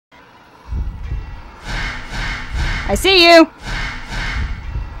I see you!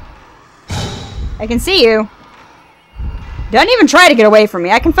 I can see you. Don't even try to get away from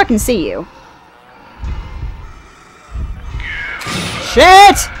me. I can fucking see you.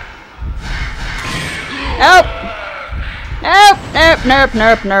 Shit! Nope. Nope, nope, nope,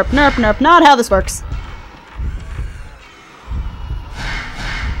 nope, nope, nope, nope. Not how this works.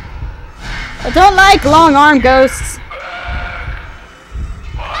 I don't like long-arm ghosts.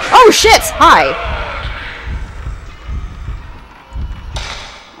 Oh shit! Hi!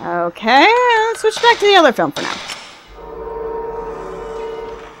 Okay, let's switch back to the other film for now.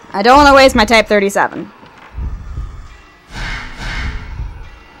 I don't want to waste my Type 37.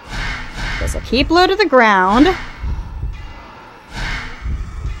 Okay, so keep low to the ground.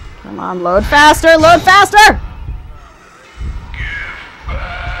 Come on, load faster, load faster!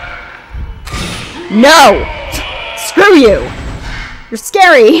 No! Screw you! You're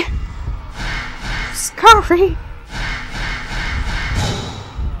scary! Scary!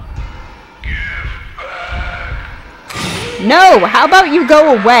 No! How about you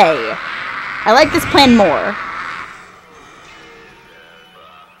go away? I like this plan more.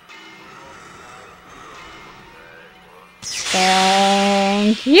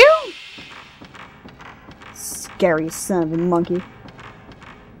 Thank you! Scary son of a monkey.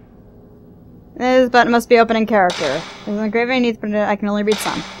 This button must be open in character. There's an engraving underneath, but I can only read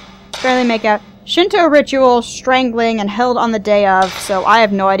some. Barely make out. Shinto ritual, strangling, and held on the day of, so I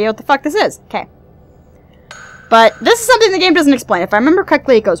have no idea what the fuck this is. Okay. But this is something the game doesn't explain. If I remember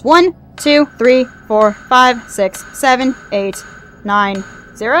correctly, it goes 1, 2, 3, 4, 5, 6, 7, 8, 9,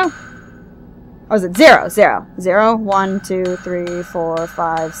 0? Or is it 0? 0. 0, 1, 2, 3, 4,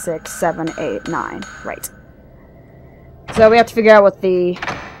 5, 6, 7, 8, 9. Right. So we have to figure out what the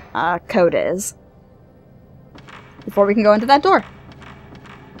code is before we can go into that door.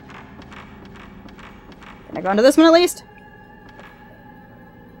 Can I go into this one at least?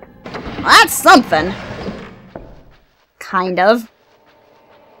 Well, that's something. Kind of.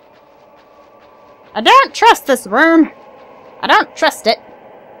 I don't trust this room. I don't trust it.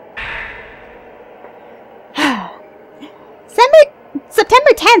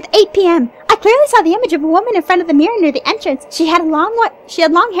 September 10th, 8 p.m. I clearly saw the image of a woman in front of the mirror near the entrance. She had long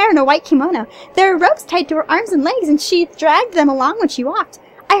hair and a white kimono. There were ropes tied to her arms and legs, and she dragged them along when she walked.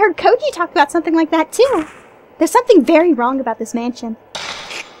 I heard Koji talk about something like that too. There's something very wrong about this mansion.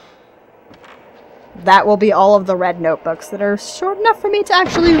 That will be all of the red notebooks that are short enough for me to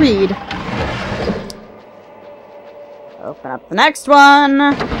actually read. Open up the next one.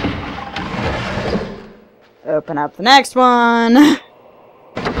 Open up the next one.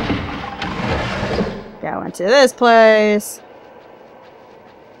 Go into this place. Is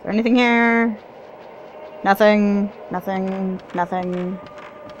there anything here? Nothing. Nothing. Nothing.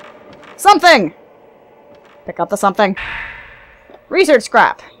 Something! Pick up the something. Research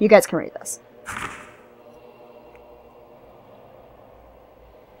scrap. You guys can read this.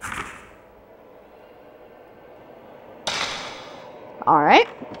 Alright.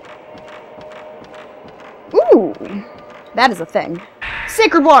 Ooh! That is a thing.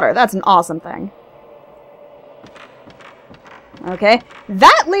 Sacred water! That's an awesome thing. Okay.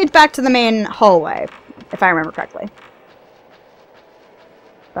 That leads back to the main hallway, if I remember correctly.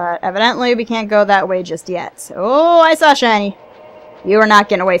 But evidently we can't go that way just yet. Oh, I saw shiny. You are not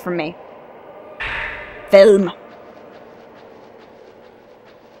getting away from me. Film.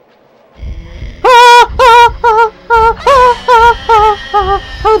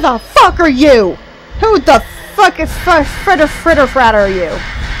 Who the fuck are you? Who the fuck is fritter are you?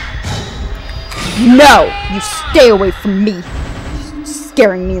 No! You stay away from me.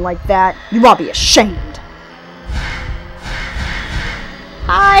 Scaring me like that. You ought to be ashamed.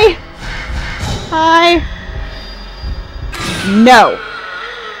 Hi. Hi. No.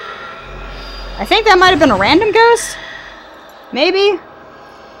 I think that might have been a random ghost. Maybe.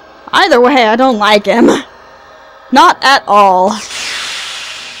 Either way, I don't like him. Not at all.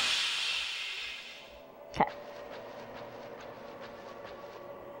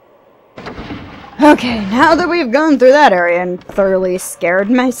 Okay, now that we've gone through that area and thoroughly scared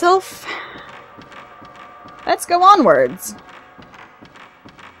myself, let's go onwards.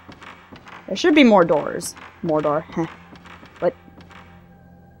 There should be more doors. More door. What?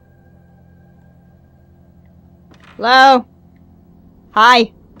 Hello?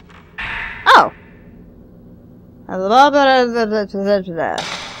 Hi. Oh. Okay.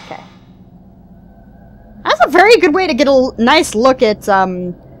 That's a very good way to get a nice look at,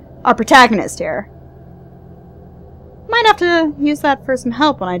 our protagonist here. Might have to use that for some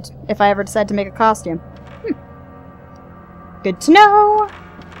help when if I ever decide to make a costume. Good to know.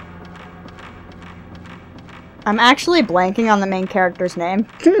 I'm actually blanking on the main character's name.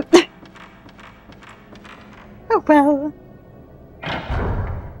 Oh well.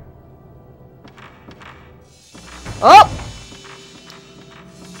 Oh!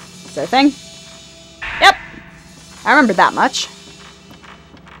 Is there a thing? Yep! I remember that much.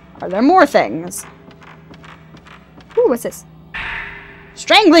 Are there more things? Ooh, what's this?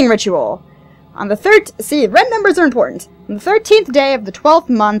 Strangling ritual. On the see, red numbers are important. On the 13th day of the 12th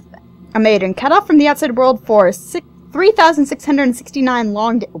month, a maiden cut off from the outside world for 3,669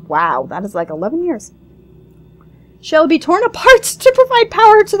 long days. Wow, that is like 11 years. Shall be torn apart to provide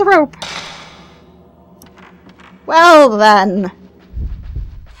power to the rope. Well then.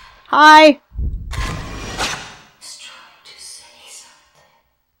 Hi.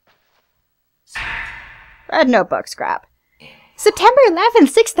 Red notebook scrap. September 11th,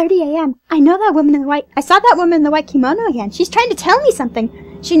 6:30 a.m. I know that woman in the white. I saw that woman in the white kimono again. She's trying to tell me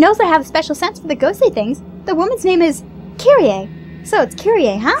something. She knows I have a special sense for the ghostly things. The woman's name is Kyrie. So it's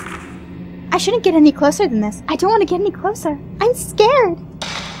Kyrie, huh? I shouldn't get any closer than this. I don't want to get any closer. I'm scared.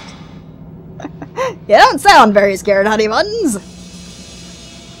 You don't sound very scared, honey buns.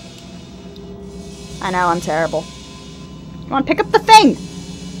 I know, I'm terrible. Come on, pick up the thing.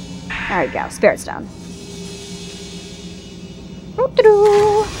 There you go, Spirit Stone.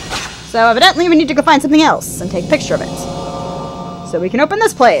 So evidently we need to go find something else and take a picture of it. So we can open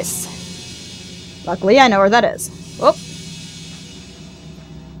this place. Luckily I know where that is. Whoop.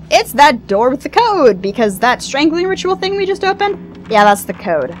 It's that door with the code, because that strangling ritual thing we just opened? Yeah, that's the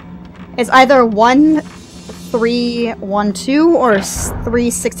code. It's either 1312 or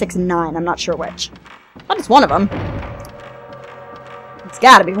 3669. I'm not sure which. But it's one of them. It's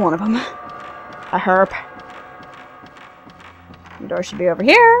gotta be one of them. A herp. The door should be over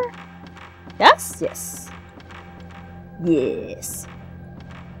here. Yes? Yes. Yes.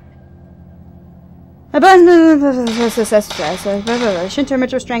 Shinto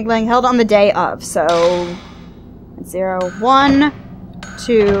ritual strangling held on the day of. So 0, 1,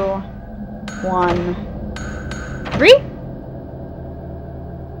 2, 1, 3?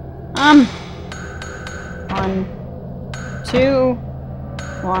 1, 2,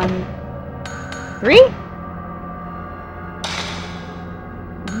 1, 3?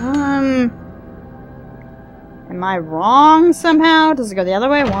 Am I wrong somehow? Does it go the other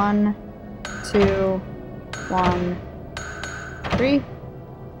way? 1, 2, 1, 3?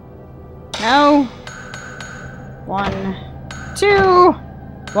 No. 1, 2,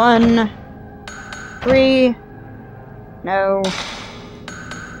 1, 3. No.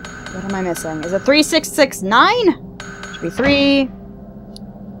 What am I missing? Is it 3669? Should be 3,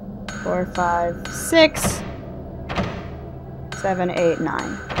 4, 5, 6, 7, 8,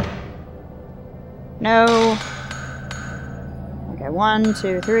 9. No. Okay, 1,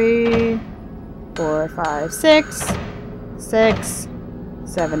 2, 3, 4, 5, 6, 6,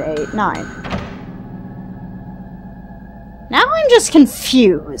 7, 8, 9. Now I'm just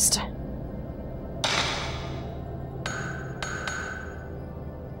confused.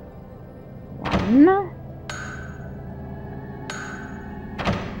 One.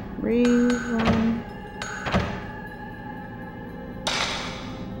 3, 1.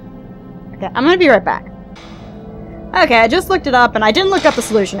 Okay, I'm gonna be right back. Okay, I just looked it up, and I didn't look up the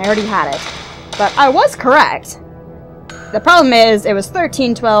solution. I already had it. But I was correct. The problem is, it was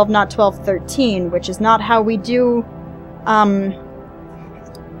 1312, not 1213, which is not how we do,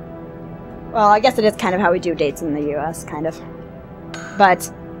 well, I guess it is kind of how we do dates in the US, kind of.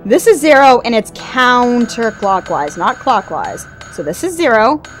 But this is 0, and it's counterclockwise, not clockwise. So this is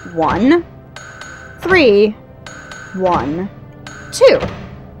 0, 1, 3, 1, 2.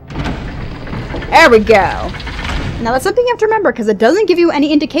 There we go. Now that's something you have to remember, because it doesn't give you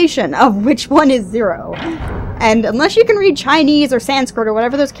any indication of which one is 0. And unless you can read Chinese or Sanskrit or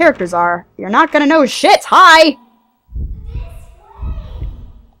whatever those characters are, you're not gonna know shit. Hi!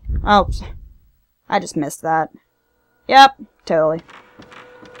 Oh, I just missed that. Yep, totally.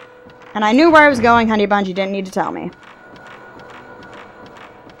 And I knew where I was going, honey buns, you didn't need to tell me.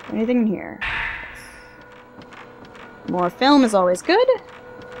 Anything in here? More film is always good.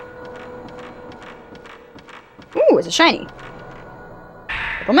 Ooh, it's a shiny.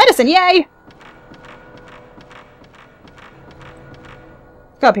 Purple medicine, yay!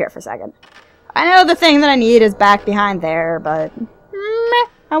 Go up here for a second. I know the thing that I need is back behind there, but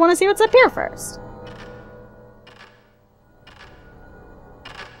I want to see what's up here first.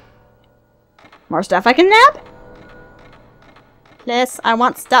 More stuff I can nab? Yes, I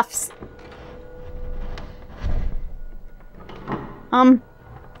want stuffs.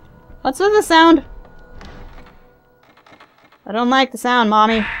 What's with the sound? I don't like the sound,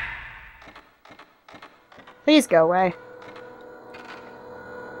 Mommy. Please go away.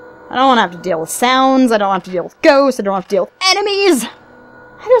 I don't want to have to deal with sounds. I don't have to deal with ghosts. I don't have to deal with enemies.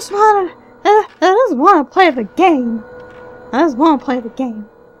 I just want to play the game. I just want to play the game.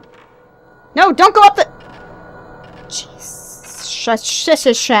 No, don't go up the... Jeez.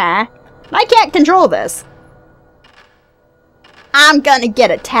 I can't control this. I'm gonna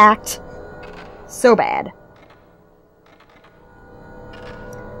get attacked. So bad.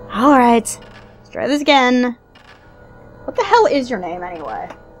 Alright. Let's try this again. What the hell is your name, anyway?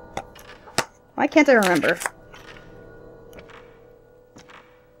 Why can't I remember?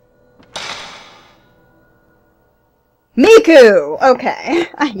 Miku! Okay.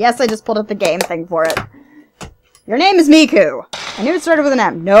 Yes, I just pulled up the game thing for it. Your name is Miku. I knew it started with an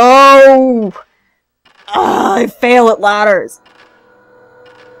M. No! Ugh, I fail at ladders.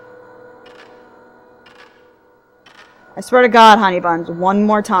 I swear to God, honey buns, one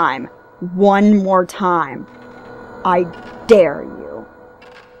more time. One more time. I dare you.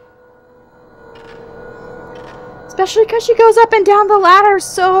 Especially because she goes up and down the ladder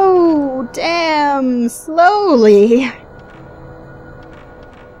so damn slowly.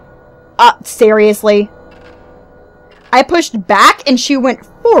 Seriously? I pushed back and she went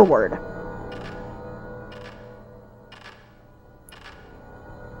forward.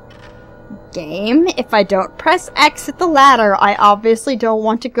 Game, if I don't press X at the ladder, I obviously don't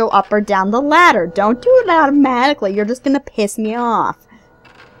want to go up or down the ladder. Don't do it automatically. You're just gonna piss me off.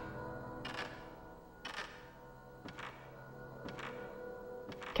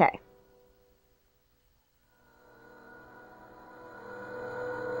 Okay.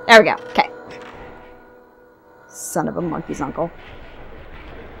 There we go. Okay. Son of a monkey's uncle.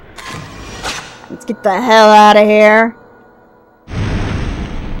 Let's get the hell out of here.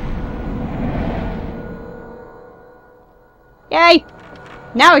 Yay!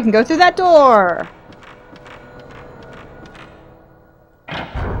 Now we can go through that door!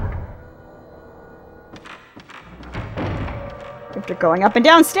 After going up and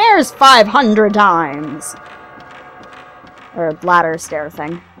down stairs 500 times! Or ladder stair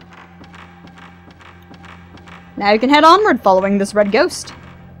thing. Now you can head onward following this red ghost.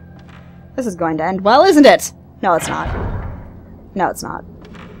 This is going to end well, isn't it? No, it's not. No, it's not.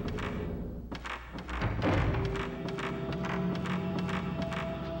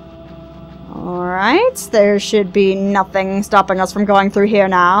 Alright, there should be nothing stopping us from going through here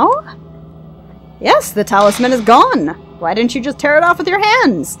now. Yes, the talisman is gone. Why didn't you just tear it off with your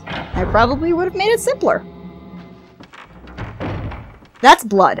hands? I probably would have made it simpler. That's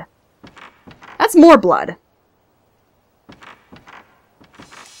blood. That's more blood.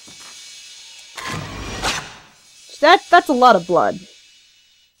 That's a lot of blood.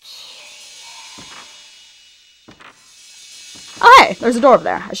 Oh, hey, there's a door over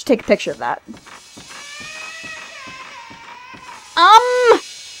there. I should take a picture of that.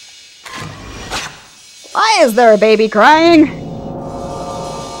 Why is there a baby crying?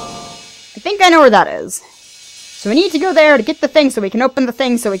 I think I know where that is. So we need to go there to get the thing so we can open the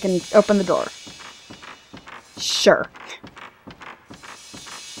thing so we can open the door. Sure.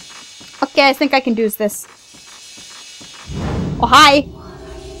 Okay, I think I can do this. Oh, hi!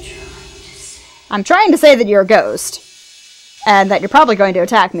 I'm trying to say that you're a ghost. And that you're probably going to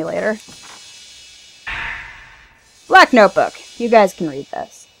attack me later. Black notebook. You guys can read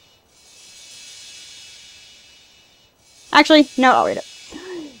this. Actually, no, I'll read it.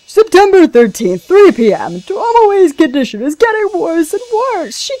 September 13th, 3 p.m. Tomoe's condition is getting worse and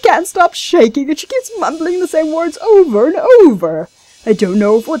worse. She can't stop shaking and she keeps mumbling the same words over and over. I don't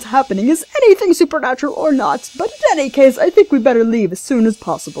know if what's happening is anything supernatural or not, but in any case, I think we better leave as soon as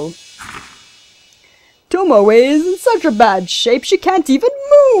possible. Tomoe is in such a bad shape she can't even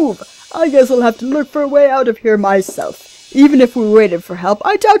move. I guess I'll have to look for a way out of here myself. Even if we waited for help,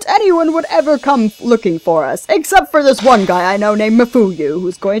 I doubt anyone would ever come looking for us, except for this one guy I know named Mafuyu,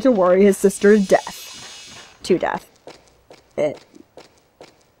 who's going to worry his sister to death. To death.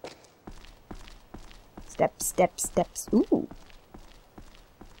 Steps. Ooh.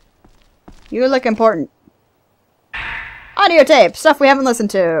 You look important. Audio tape, stuff we haven't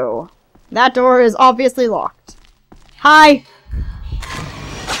listened to. That door is obviously locked. Hi!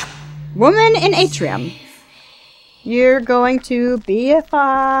 Woman in atrium. You're going to be a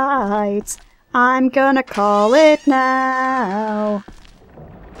fight. I'm gonna call it now.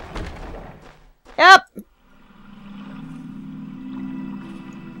 Yep.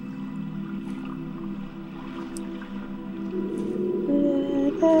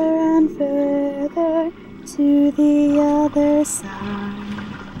 Further and further to the other side.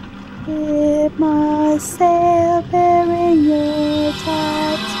 Hit my sail bearing your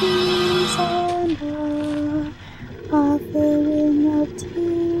tattoos and I.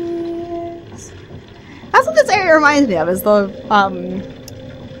 it reminds me of is the,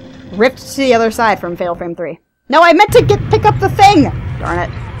 ripped to the other side from Fatal Frame 3. No, I meant to pick up the thing! Darn it.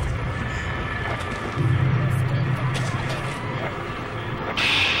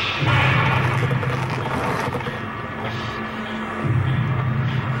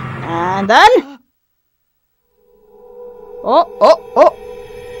 And then...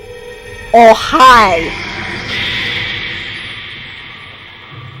 Oh, hi!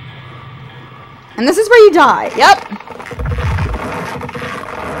 And this is where you die. Yep.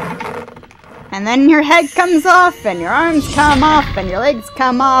 And then your head comes off, and your arms come off, and your legs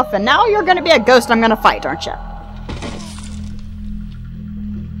come off, and now you're gonna be a ghost I'm gonna fight, aren't you?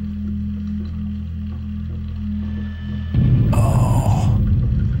 Oh.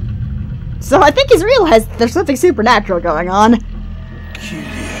 So I think he's realized there's something supernatural going on.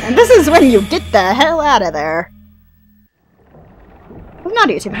 And this is when you get the hell out of there. Well, not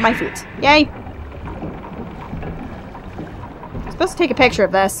YouTube, my feet. Yay. I'm supposed to take a picture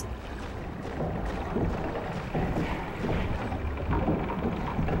of this.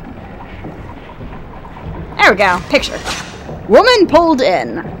 There we go. Picture. Woman pulled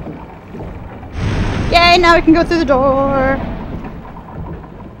in. Yay, now we can go through the door.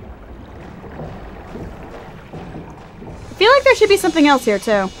 I feel like there should be something else here,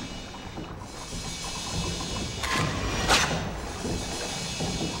 too.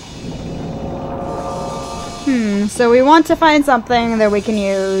 So we want to find something that we can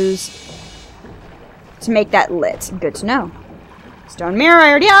use to make that lit. Good to know. Stone mirror, I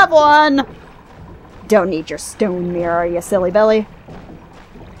already have one! Don't need your stone mirror, you silly belly.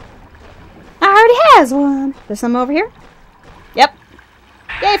 I already has one. There's some over here? Yep.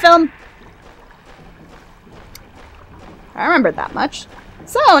 Yay, film! I remembered that much.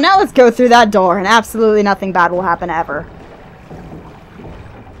 So, now let's go through that door, and absolutely nothing bad will happen ever.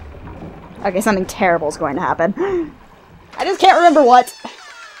 Okay, something terrible is going to happen. I just can't remember what.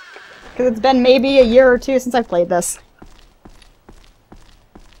 Because it's been maybe a year or two since I've played this.